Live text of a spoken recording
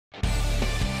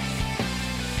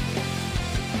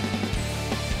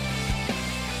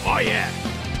yeah!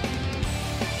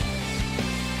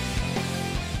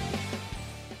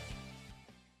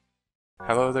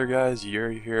 Hello there guys,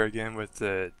 Yuri here again with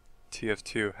the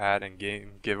TF2 hat and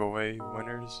game giveaway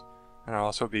winners, and I'll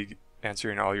also be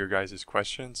answering all your guys'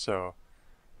 questions, so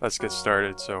let's get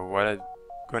started. So what I'm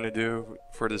going to do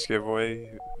for this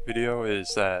giveaway video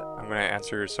is that I'm going to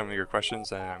answer some of your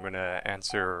questions, and I'm going to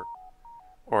answer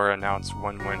or announce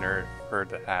one winner for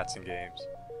the hats and games.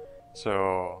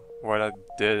 So what I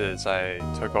did is I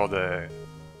took all the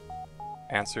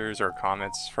answers or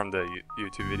comments from the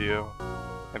YouTube video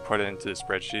and put it into the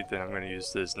spreadsheet. Then I'm going to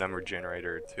use this number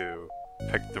generator to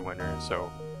pick the winner.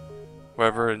 So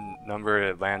whatever number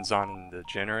it lands on in the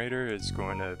generator is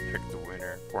going to pick the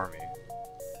winner for me.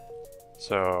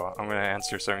 So I'm going to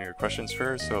answer some of your questions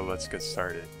first, so let's get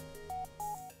started.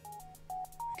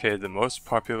 Okay, the most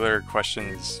popular question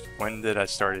is, when did I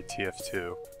start at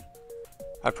TF2?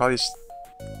 I probably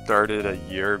started a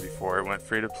year before it went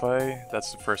free to play.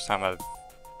 That's the first time I've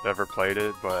ever played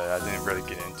it, but I didn't really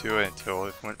get into it until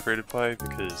it went free to play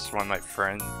because one of my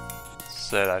friends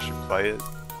said I should play it.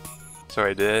 So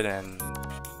I did, and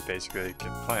basically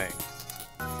kept playing.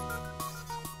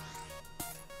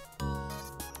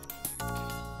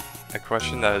 A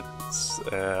question that's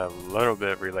a little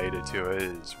bit related to it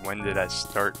is, when did I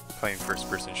start playing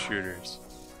first-person shooters?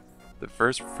 The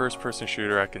first-person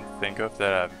shooter I can think of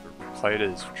that I've played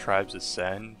is Tribes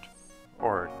Ascend,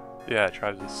 or yeah,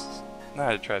 Tribes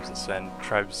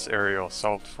Aerial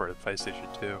Assault for the PlayStation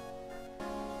 2,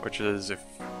 which is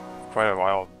quite a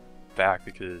while back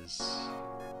because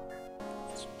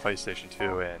it's PlayStation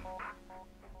 2, and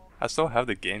I still have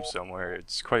the game somewhere.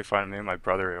 It's quite fun. Me and my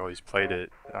brother always played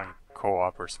it on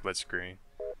co-op or split screen.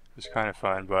 It was kind of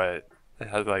fun, but it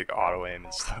had like auto aim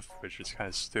and stuff, which is kind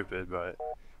of stupid, but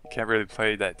you can't really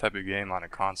play that type of game on a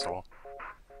console.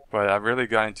 But I really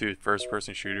got into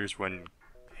first-person shooters when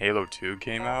Halo 2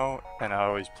 came out, and I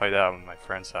always played that at my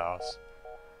friend's house.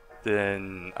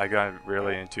 Then I got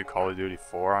really into Call of Duty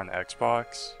 4 on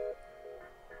Xbox.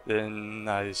 Then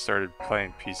I started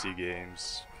playing PC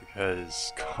games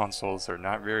because consoles are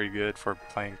not very good for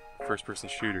playing first-person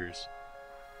shooters.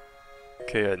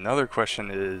 Okay, another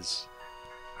question is,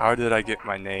 how did I get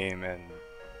my name? And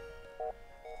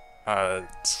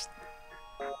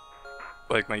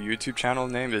like, my YouTube channel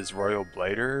name is Royal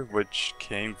Blader, which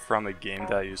came from a game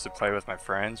that I used to play with my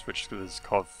friends, which was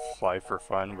called Fly for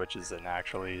Fun, which is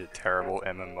actually a terrible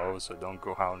MMO, so don't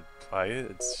go out and play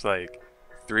it. It's like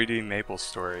 3D Maple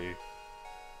Story.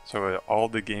 So all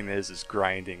the game is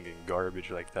grinding and garbage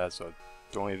like that, so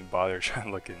don't even bother trying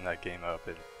to look in that game up.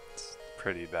 It's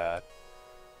pretty bad.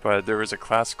 But there was a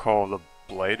class called the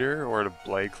Blader, or the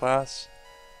Blade class,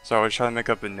 so I was trying to make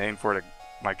up a name for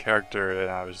my character,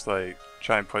 and I was like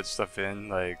trying to put stuff in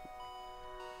like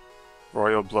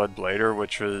Royal Blood Blader,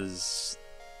 which was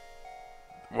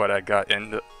what I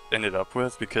ended up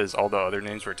with because all the other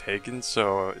names were taken,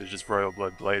 so it's just Royal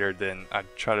Blood Blader. Then I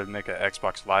tried to make an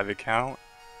Xbox Live account,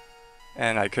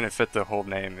 and I couldn't fit the whole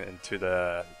name into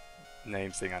the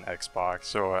name thing on Xbox,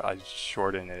 so I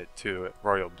shortened it to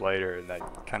Royal Blader, and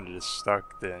that kind of just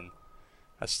stuck. Then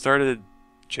I started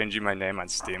changing my name on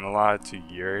Steam a lot to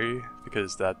Yuri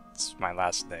because that's my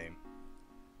last name.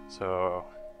 So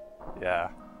yeah,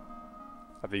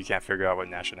 I bet you can't figure out what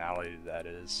nationality that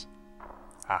is.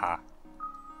 Haha.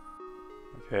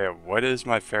 Okay, what is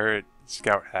my favorite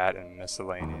scout hat and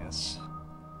miscellaneous?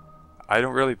 I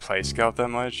don't really play scout that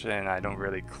much, and I don't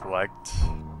really collect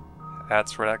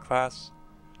hats for that class,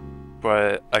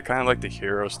 but I kind of like the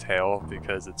Hero's Tale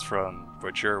because it's from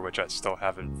Butcher, which I still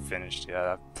haven't finished yet.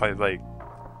 I've played like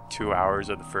 2 hours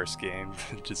of the first game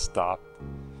and just stopped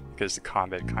because the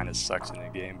combat kind of sucks in the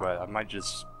game, but I might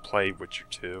just play Witcher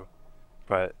 2.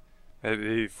 But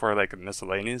maybe for like a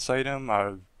miscellaneous item, I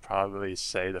would probably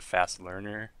say the Fast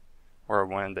Learner or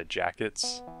one of the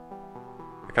jackets.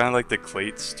 I kind of like the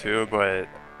cleats too, but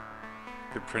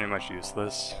they're pretty much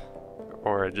useless.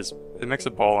 Or it makes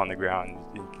a ball on the ground,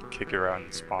 you can kick it around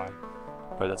and spawn.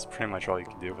 But that's pretty much all you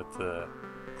can do with the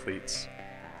cleats.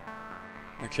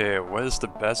 Okay, what is the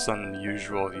best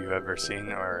unusual you've ever seen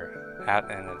or hat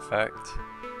and effect?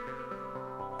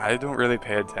 I don't really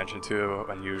pay attention to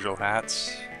unusual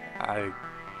hats. I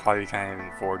probably can't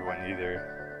even afford one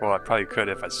either. Well, I probably could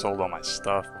if I sold all my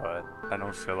stuff, but I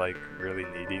don't feel like really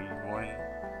needing one.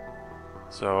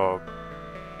 So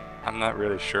I'm not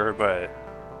really sure, but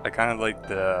I kind of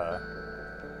like I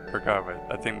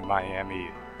think Miami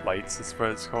Lights is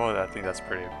what it's called. I think that's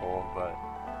pretty cool, but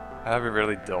I haven't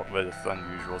really dealt with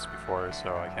unusuals before,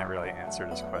 so I can't really answer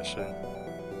this question.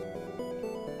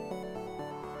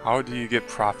 How do you get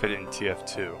profit in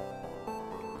TF2?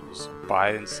 just buy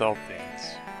and sell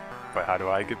things. But how do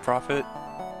I get profit?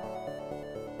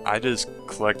 I just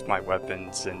collect my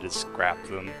weapons and just scrap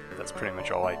them. That's pretty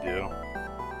much all I do.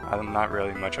 I'm not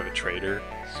really much of a trader,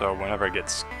 so whenever I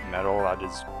get metal, I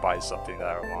just buy something that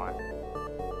I want.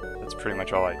 That's pretty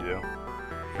much all I do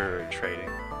for trading.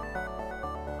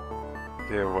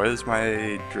 Okay, what is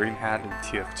my dream hat in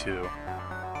TF2?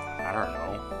 I don't know.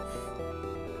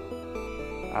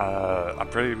 I'm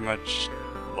pretty much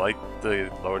like the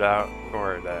loadout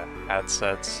or the hat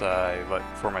sets I like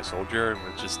for my soldier,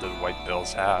 with just the white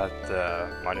Bill's hat, the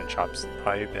mud and chops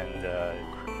pipe, and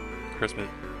Christmas,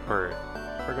 or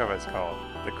I forgot what it's called,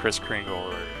 the Kris Kringle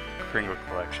or Kringle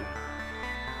collection.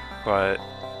 But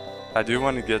I do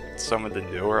want to get some of the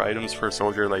newer items for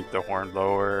soldier, like the horn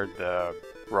blower, the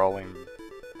rolling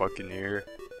buccaneer,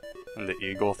 and the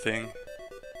eagle thing.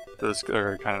 Those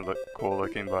are kind of cool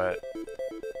looking, but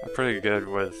I'm pretty good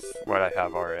with what I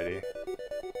have already.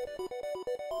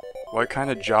 What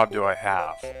kind of job do I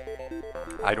have?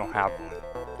 I don't have one,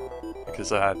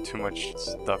 because I have too much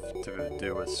stuff to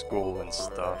do with school and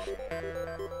stuff.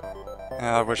 And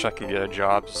I wish I could get a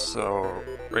job, so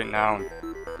right now,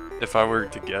 if I were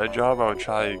to get a job, I would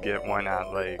try to get one at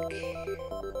a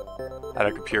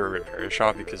computer repair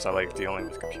shop, because I like dealing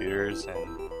with computers,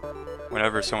 and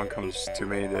whenever someone comes to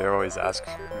me, they always ask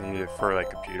me for like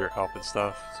computer help and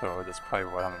stuff, so that's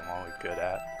probably what I'm only good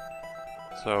at.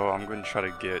 So I'm going to try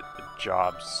to get a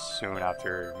job soon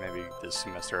after maybe this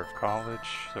semester of college,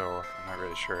 so I'm not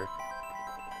really sure.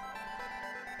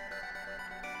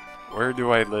 Where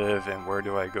do I live and where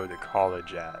do I go to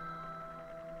college at?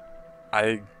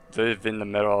 I live in the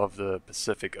middle of the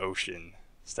Pacific Ocean.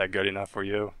 Is that good enough for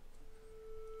you?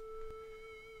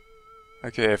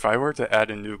 Okay, if I were to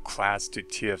add a new class to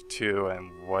TF2,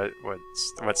 and what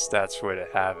stats would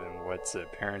it have, and what's the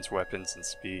appearance, weapons, and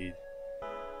speed?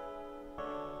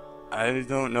 I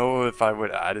don't know if I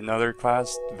would add another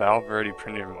class. Valve already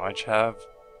pretty much have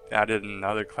added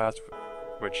another class,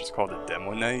 which is called a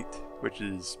Demo Knight, which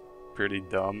is pretty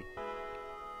dumb.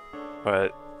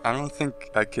 But I don't think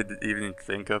I could even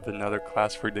think of another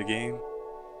class for the game,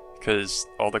 because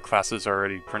all the classes are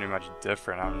already pretty much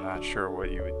different. I'm not sure what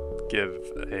you would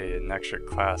give an extra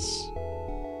class.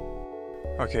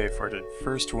 Okay, for the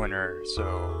first winner,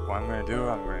 so what I'm going to do,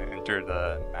 I'm going to enter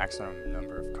the maximum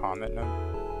number of comment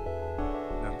number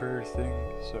thing.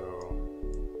 So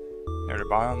near the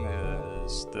bottom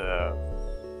is the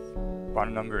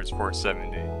bottom number is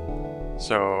 470.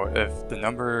 So if the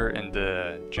number in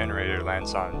the generator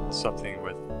lands on something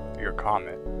with your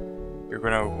comment, you're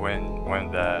gonna win one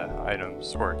of the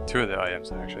items, or two of the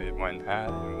items actually, one hat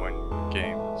and one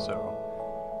game. So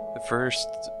the first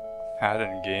hat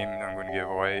and game I'm going to give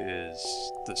away is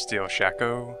the Steel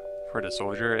Shako for the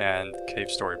soldier and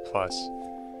Cave Story Plus.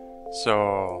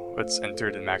 So let's enter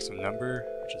the maximum number,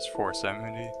 which is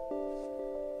 470.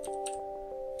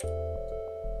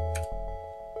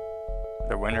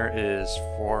 The winner is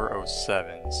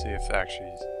 407. See if it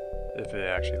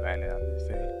actually landed on the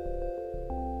thing.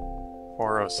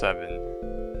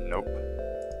 407. Nope.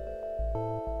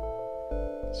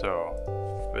 So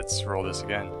let's roll this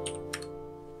again.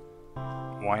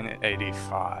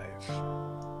 185.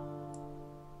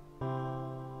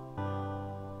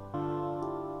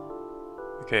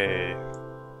 Okay,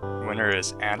 winner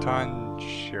is Anton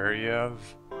Cheryev.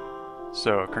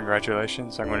 So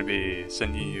congratulations, I'm going to be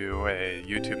sending you a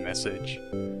YouTube message,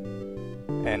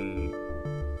 and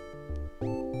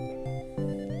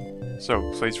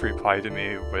so please reply to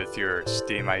me with your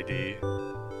Steam ID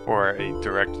or a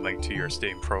direct link to your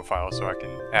Steam profile so I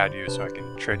can add you, so I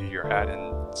can trade you your hat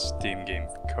and Steam game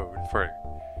code for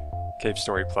Cave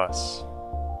Story Plus.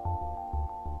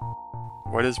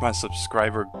 What is my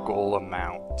subscriber goal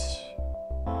amount?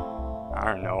 I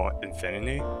don't know,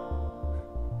 infinity?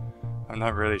 I'm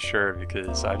not really sure,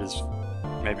 because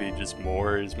maybe just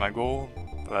more is my goal,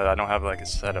 but I don't have like a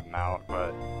set amount.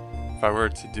 But if I were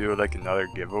to do like another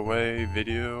giveaway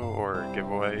video or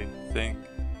giveaway thing,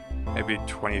 maybe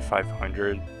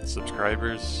 2,500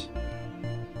 subscribers.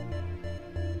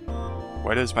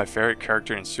 What is my favorite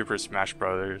character in Super Smash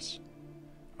Bros?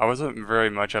 I wasn't very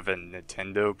much of a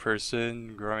Nintendo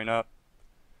person growing up.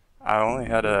 I only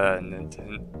had a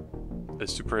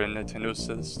Super Nintendo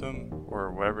system,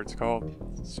 or whatever it's called,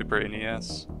 Super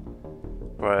NES.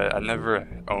 But I never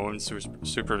owned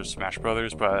Super Smash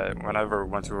Brothers. But whenever I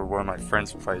went to one of my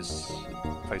friends'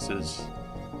 places,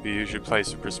 we usually play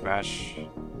Super Smash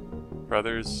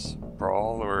Brothers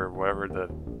Brawl, or whatever the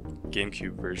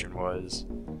GameCube version was.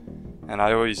 And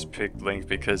I always picked Link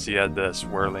because he had the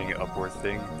swirling upward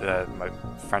thing that my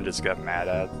friend just got mad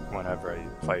at whenever I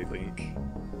played Link.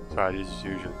 so I just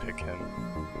usually pick him.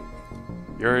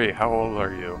 Yuri, how old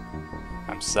are you?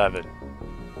 I'm 7.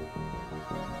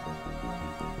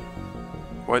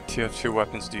 What TF2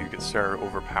 weapons do you consider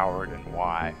overpowered and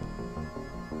why?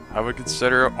 I would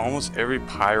consider almost every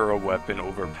pyro weapon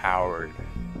overpowered.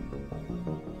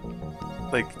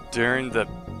 Like during the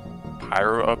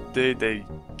pyro update, they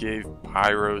gave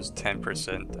pyros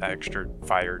 10% extra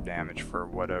fire damage for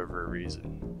whatever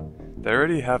reason. They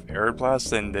already have air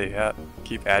blast and they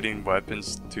keep adding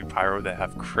weapons to pyro that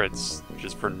have crits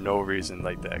just for no reason,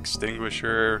 like the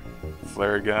extinguisher,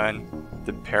 flare gun.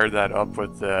 To pair that up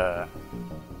with the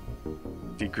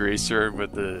degreaser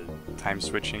with the time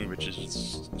switching, which is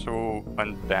just so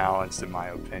unbalanced in my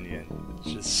opinion.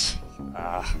 It's just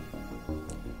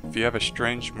if you have a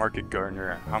strange market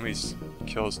gardener, how many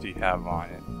kills do you have on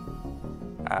it?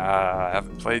 I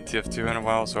haven't played TF2 in a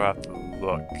while, so I have to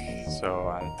look. So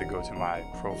I have to go to my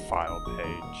profile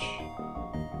page.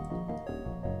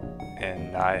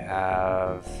 And I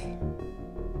have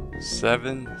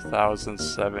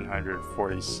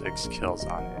 7,746 kills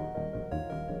on it.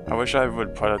 I wish I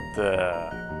would put up the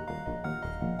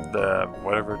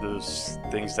whatever those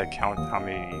things that count how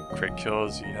many crit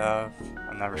kills you have.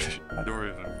 I don't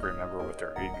even remember what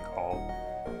they're even called.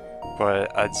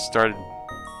 But I'd started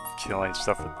killing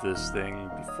stuff with this thing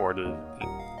before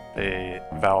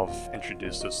Valve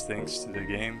introduced those things to the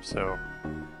game, so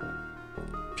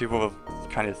people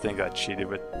kind of think I cheated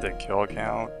with the kill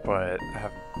count, but I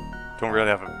don't really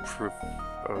have a proof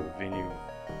of any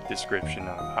description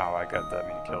of how I got that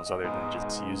many kills other than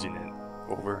just using it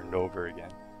over and over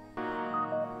again.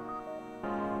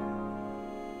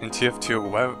 In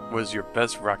TF2, what was your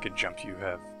best rocket jump you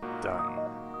have done?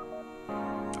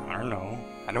 I don't know.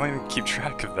 I don't even keep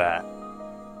track of that.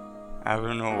 I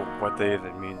don't know what that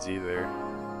even means either.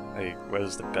 Like, what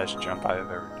is the best jump I've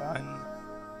ever done?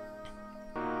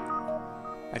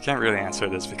 I can't really answer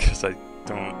this because I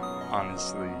don't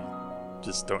honestly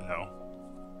just don't know.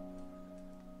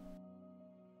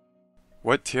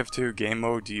 What TF2 game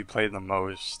mode do you play the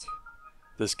most?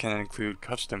 This can include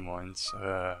custom ones.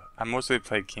 I mostly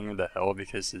play King of the Hill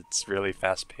because it's really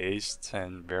fast paced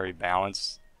and very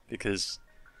balanced, because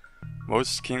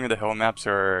most King of the Hill maps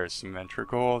are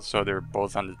symmetrical, so they're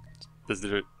both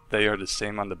they are the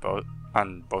same on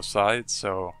both sides,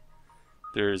 so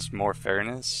there's more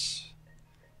fairness.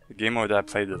 The game mode that I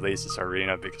played the least is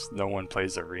Arena because no one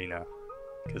plays Arena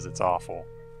because it's awful.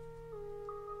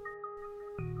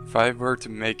 If I were to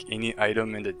make any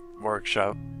item in the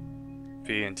workshop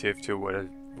be in TF2, what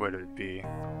would it be?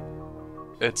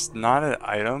 It's not an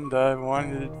item that I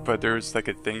wanted, but there's like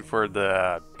a thing for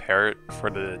the parrot for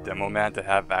the demo man to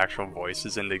have actual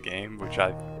voices in the game, which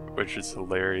is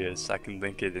hilarious. I can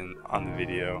link it on the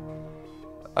video.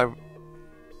 I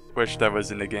wish that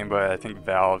was in the game, but I think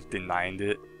Valve denied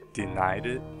it,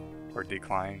 or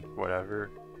declined, whatever.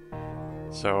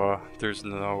 So there's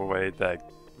no way that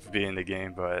would be in the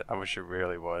game, but I wish it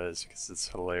really was because it's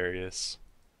hilarious.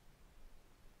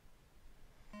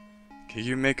 Can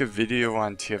you make a video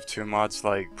on TF2 mods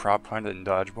like prop hunt and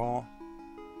dodgeball?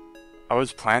 I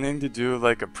was planning to do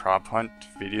like a prop hunt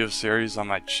video series on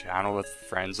my channel with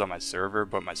friends on my server,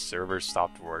 but my server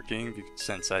stopped working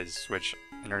since I switched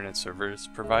internet service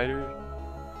provider.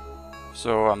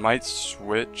 So I might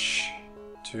switch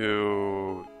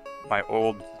to my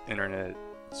old internet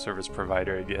service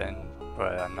provider again,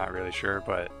 but I'm not really sure.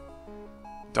 But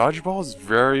dodgeball is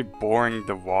very boring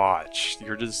to watch.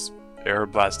 You're just air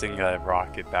blasting a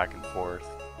rocket back and forth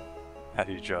at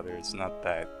each other. It's not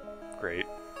that great.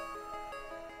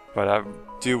 But I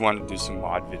do want to do some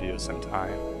mod videos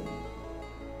sometime.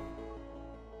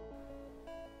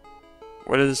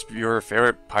 What is your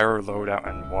favorite pyro loadout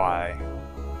and why?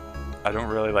 I don't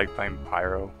really like playing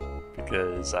pyro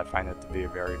because I find it to be a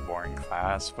very boring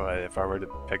class, but if I were to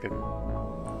pick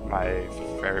my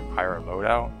favorite pyro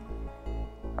loadout,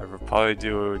 I would probably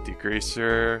do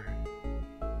degreaser,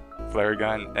 flare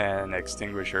gun, and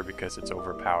extinguisher because it's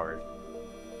overpowered.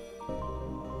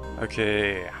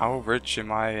 Okay, how rich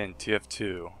am I in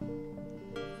TF2?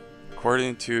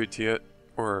 According to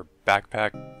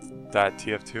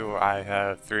backpack.tf2, I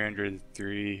have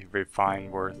 303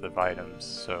 refined worth of items,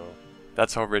 so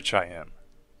that's how rich I am.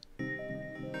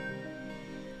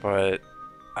 But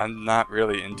I'm not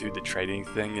really into the trading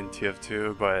thing in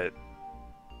TF2, but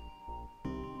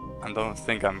I don't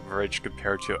think I'm rich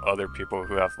compared to other people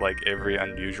who have like every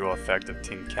unusual effect of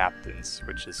team captains,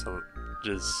 which is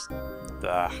just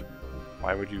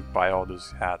why would you buy all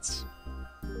those hats?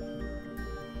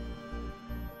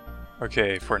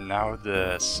 Okay, for now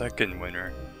the second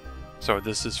winner. So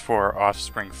this is for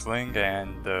Offspring Fling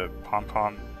and the Pom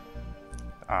Pom.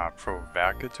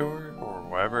 provocateur, or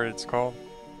whatever it's called.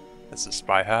 It's a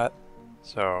spy hat.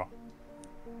 So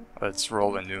let's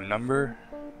roll a new number.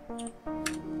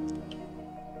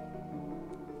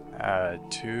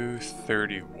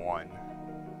 231.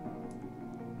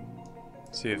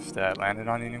 See if that landed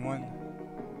on anyone.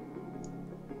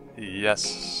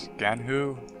 Yes,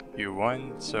 Ganhu, you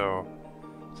won. So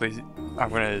please, I'm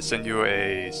gonna send you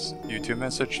a YouTube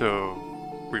message, so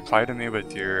reply to me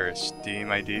with your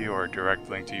Steam ID or direct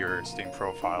link to your Steam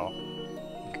profile.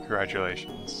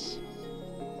 Congratulations.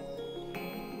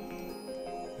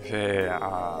 Okay,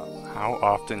 how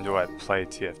often do I play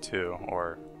TF2?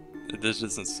 Or, this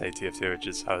doesn't say TF2, it's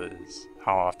just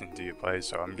how often do you play,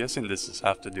 so I'm guessing this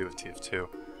has to do with TF2.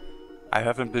 I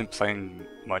haven't been playing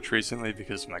much recently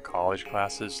because my college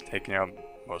classes taking up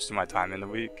most of my time in the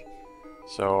week,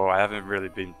 so I haven't really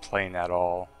been playing at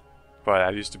all. But I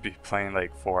used to be playing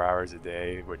like 4 hours a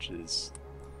day, which is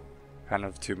kind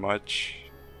of too much,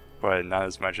 but not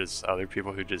as much as other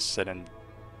people who just sit in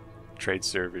trade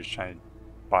servers trying to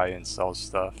buy and sell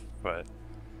stuff. But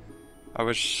I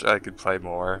wish I could play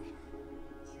more.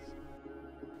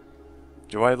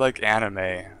 Do I like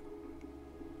anime?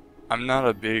 I'm not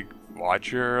a big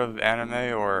watcher of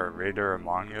anime or reader of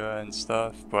manga and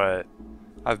stuff, but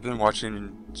I've been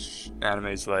watching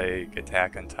animes like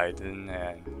Attack on Titan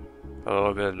and a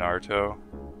little bit of Naruto.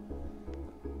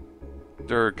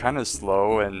 They're kind of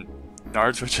slow, and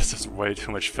Naruto just has way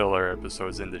too much filler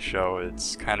episodes in the show.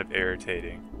 It's kind of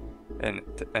irritating. And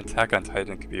Attack on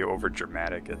Titan can be over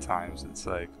dramatic at times. It's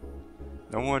like,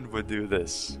 no one would do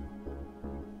this.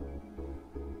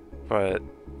 But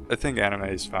I think anime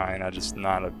is fine, I'm just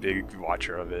not a big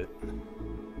watcher of it.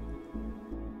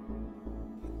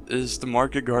 Is the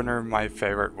Market Gardener my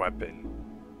favorite weapon?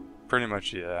 Pretty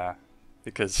much, yeah.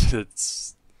 Because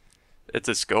it's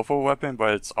a skillful weapon,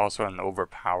 but it's also an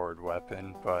overpowered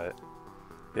weapon. But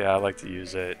yeah, I like to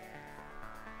use it.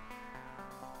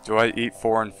 Do I eat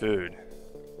foreign food?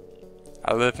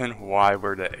 I live in Hawaii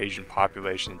where the Asian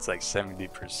population is like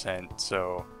 70%,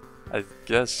 so I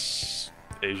guess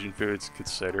Asian food's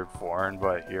considered foreign,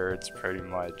 but here it's pretty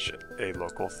much a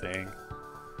local thing.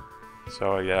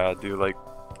 So yeah, I do like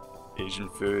Asian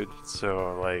food,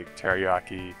 so like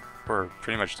teriyaki, or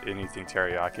pretty much anything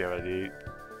teriyaki I would eat.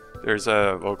 There's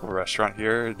a local restaurant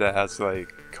here that has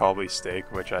like Kalbi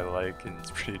steak, which I like, and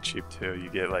it's pretty cheap too. You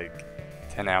get like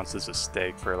 10 ounces of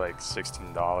steak for like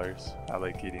 $16. I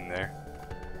like eating there.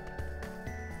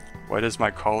 What is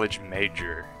my college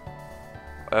major?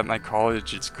 At my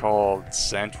college it's called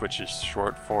CENT, which is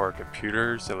short for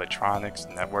Computers, Electronics,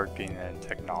 Networking, and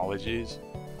Technologies.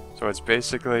 So it's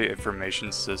basically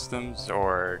information systems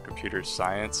or computer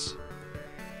science.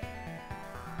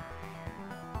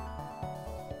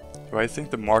 Do I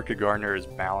think the Market Gardener is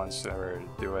balanced, or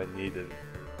do I need it,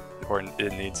 or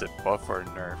it needs a buff or a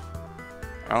nerf?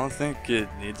 I don't think it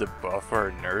needs a buff or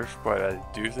a nerf, but I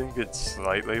do think it's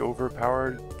slightly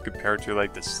overpowered compared to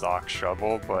like the stock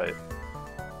shovel, but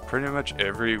pretty much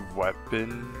every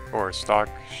weapon or stock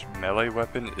melee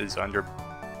weapon is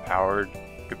underpowered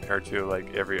compared to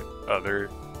like every other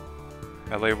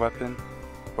melee weapon.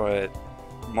 But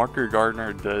Market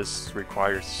Gardener does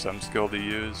require some skill to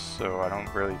use, so I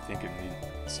don't really think it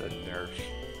needs a nerf.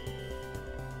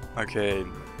 Okay,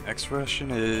 next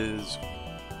question is,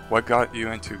 what got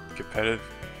you into competitive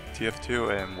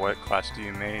TF2, and what class do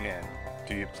you main, and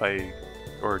do you play,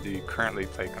 or do you currently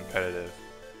play competitive?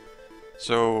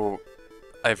 So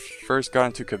I first got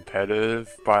into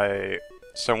competitive by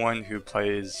someone who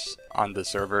plays on the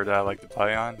server that I like to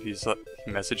play on. He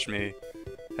messaged me,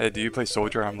 hey, do you play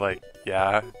Soldier? I'm like,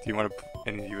 yeah. Do you want to?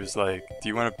 And he was like, do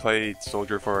you want to play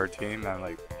Soldier for our team? And I'm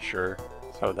like, sure.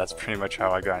 So that's pretty much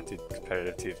how I got into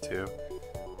competitive TF2.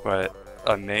 But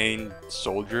a main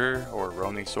Soldier or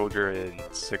roaming Soldier in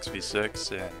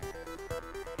 6v6. And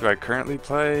do I currently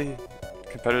play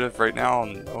competitive right now?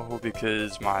 No,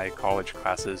 because my college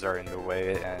classes are in the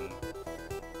way, and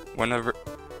whenever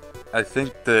I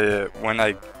think when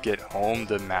I get home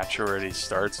the match already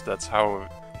starts. That's how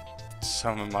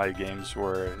some of my games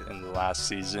were in the last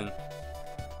season,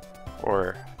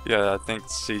 or yeah, I think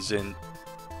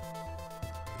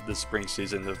the spring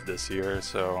season of this year.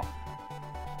 So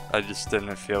I just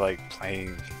didn't feel like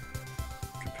playing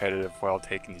competitive while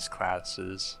taking these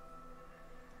classes.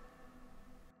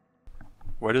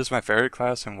 What is my favorite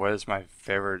class, and what is my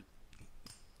favorite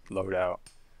loadout?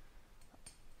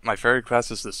 My favorite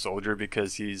class is the Soldier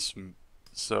because he's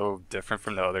so different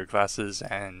from the other classes,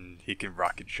 and he can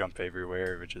rocket jump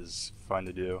everywhere, which is fun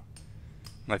to do.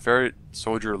 My favorite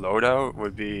Soldier loadout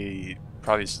would be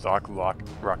probably stock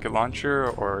rocket launcher,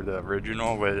 or the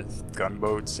original with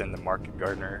gunboats and the market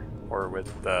gardener, or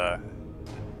with the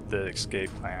escape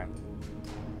plan.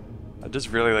 I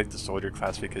just really like the soldier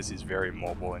class because he's very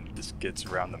mobile and just gets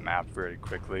around the map very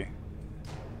quickly,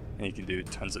 and he can do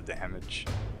tons of damage.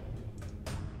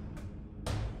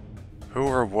 Who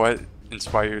or what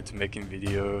inspired you to making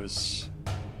videos,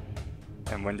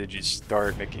 and when did you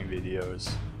start making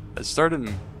videos? I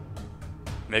started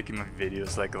making my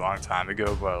videos like a long time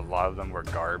ago, but a lot of them were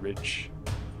garbage,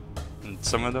 and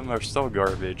some of them are still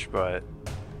garbage. But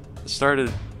I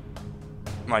started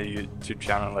my YouTube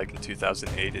channel like in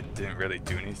 2008 and didn't really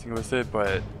do anything with it,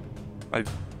 but my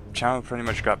channel pretty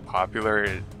much got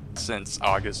popular since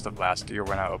August of last year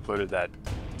when I uploaded that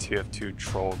TF2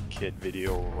 troll kid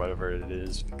video or whatever it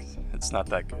is. It's not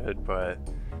that good, but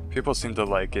people seem to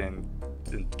like it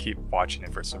and keep watching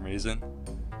it for some reason.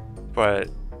 But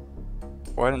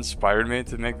what inspired me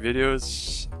to make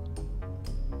videos?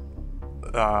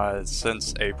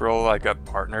 Since April, I got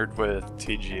partnered with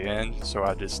TGN, so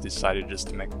I just decided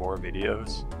to make more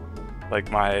videos, like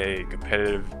my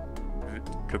competitive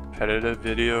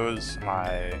videos,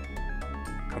 my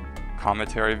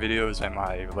commentary videos, and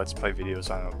my Let's Play videos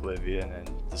on Oblivion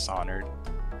and Dishonored.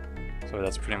 So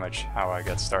that's pretty much how I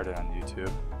got started on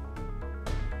YouTube.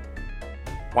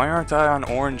 Why aren't I on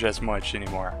Orange as much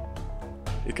anymore?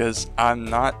 Because I'm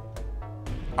not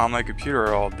on my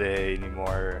computer all day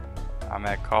anymore. I'm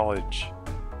at college.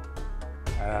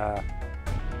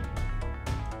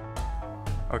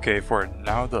 Okay, for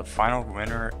now, the final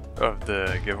winner of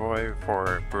the giveaway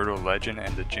for Brutal Legend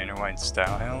and the Genuine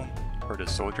Style Helm for the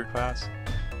Soldier class.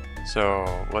 So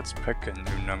let's pick a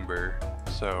new number.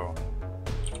 So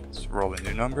let's roll a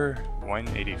new number,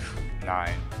 189.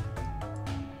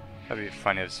 That'd be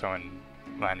funny if someone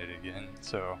landed again.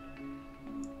 So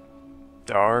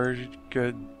Dara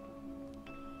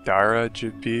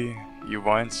you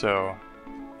won, so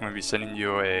I'm going to be sending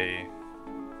you a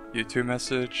YouTube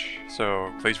message,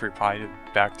 so please reply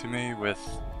back to me with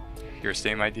your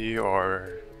Steam ID or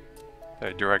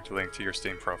a direct link to your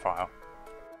Steam profile.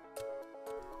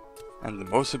 And the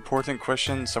most important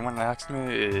question someone asked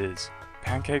me is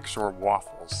pancakes or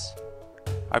waffles?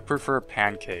 I prefer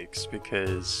pancakes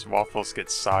because waffles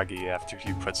get soggy after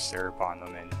you put syrup on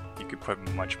them, and you could put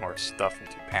much more stuff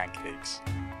into pancakes.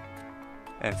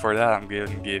 And for that, I'm going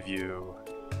to give you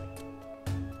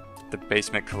the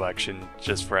basement collection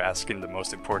just for asking the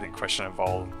most important question of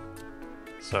all.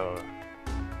 So,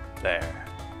 there.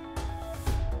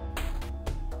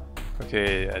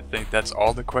 Okay, I think that's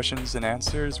all the questions and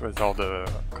answers with all the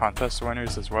contest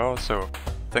winners as well. So,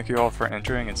 thank you all for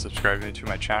entering and subscribing to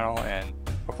my channel, and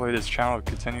hopefully this channel will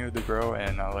continue to grow,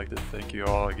 and I'd like to thank you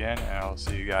all again, and I'll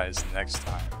see you guys next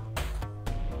time.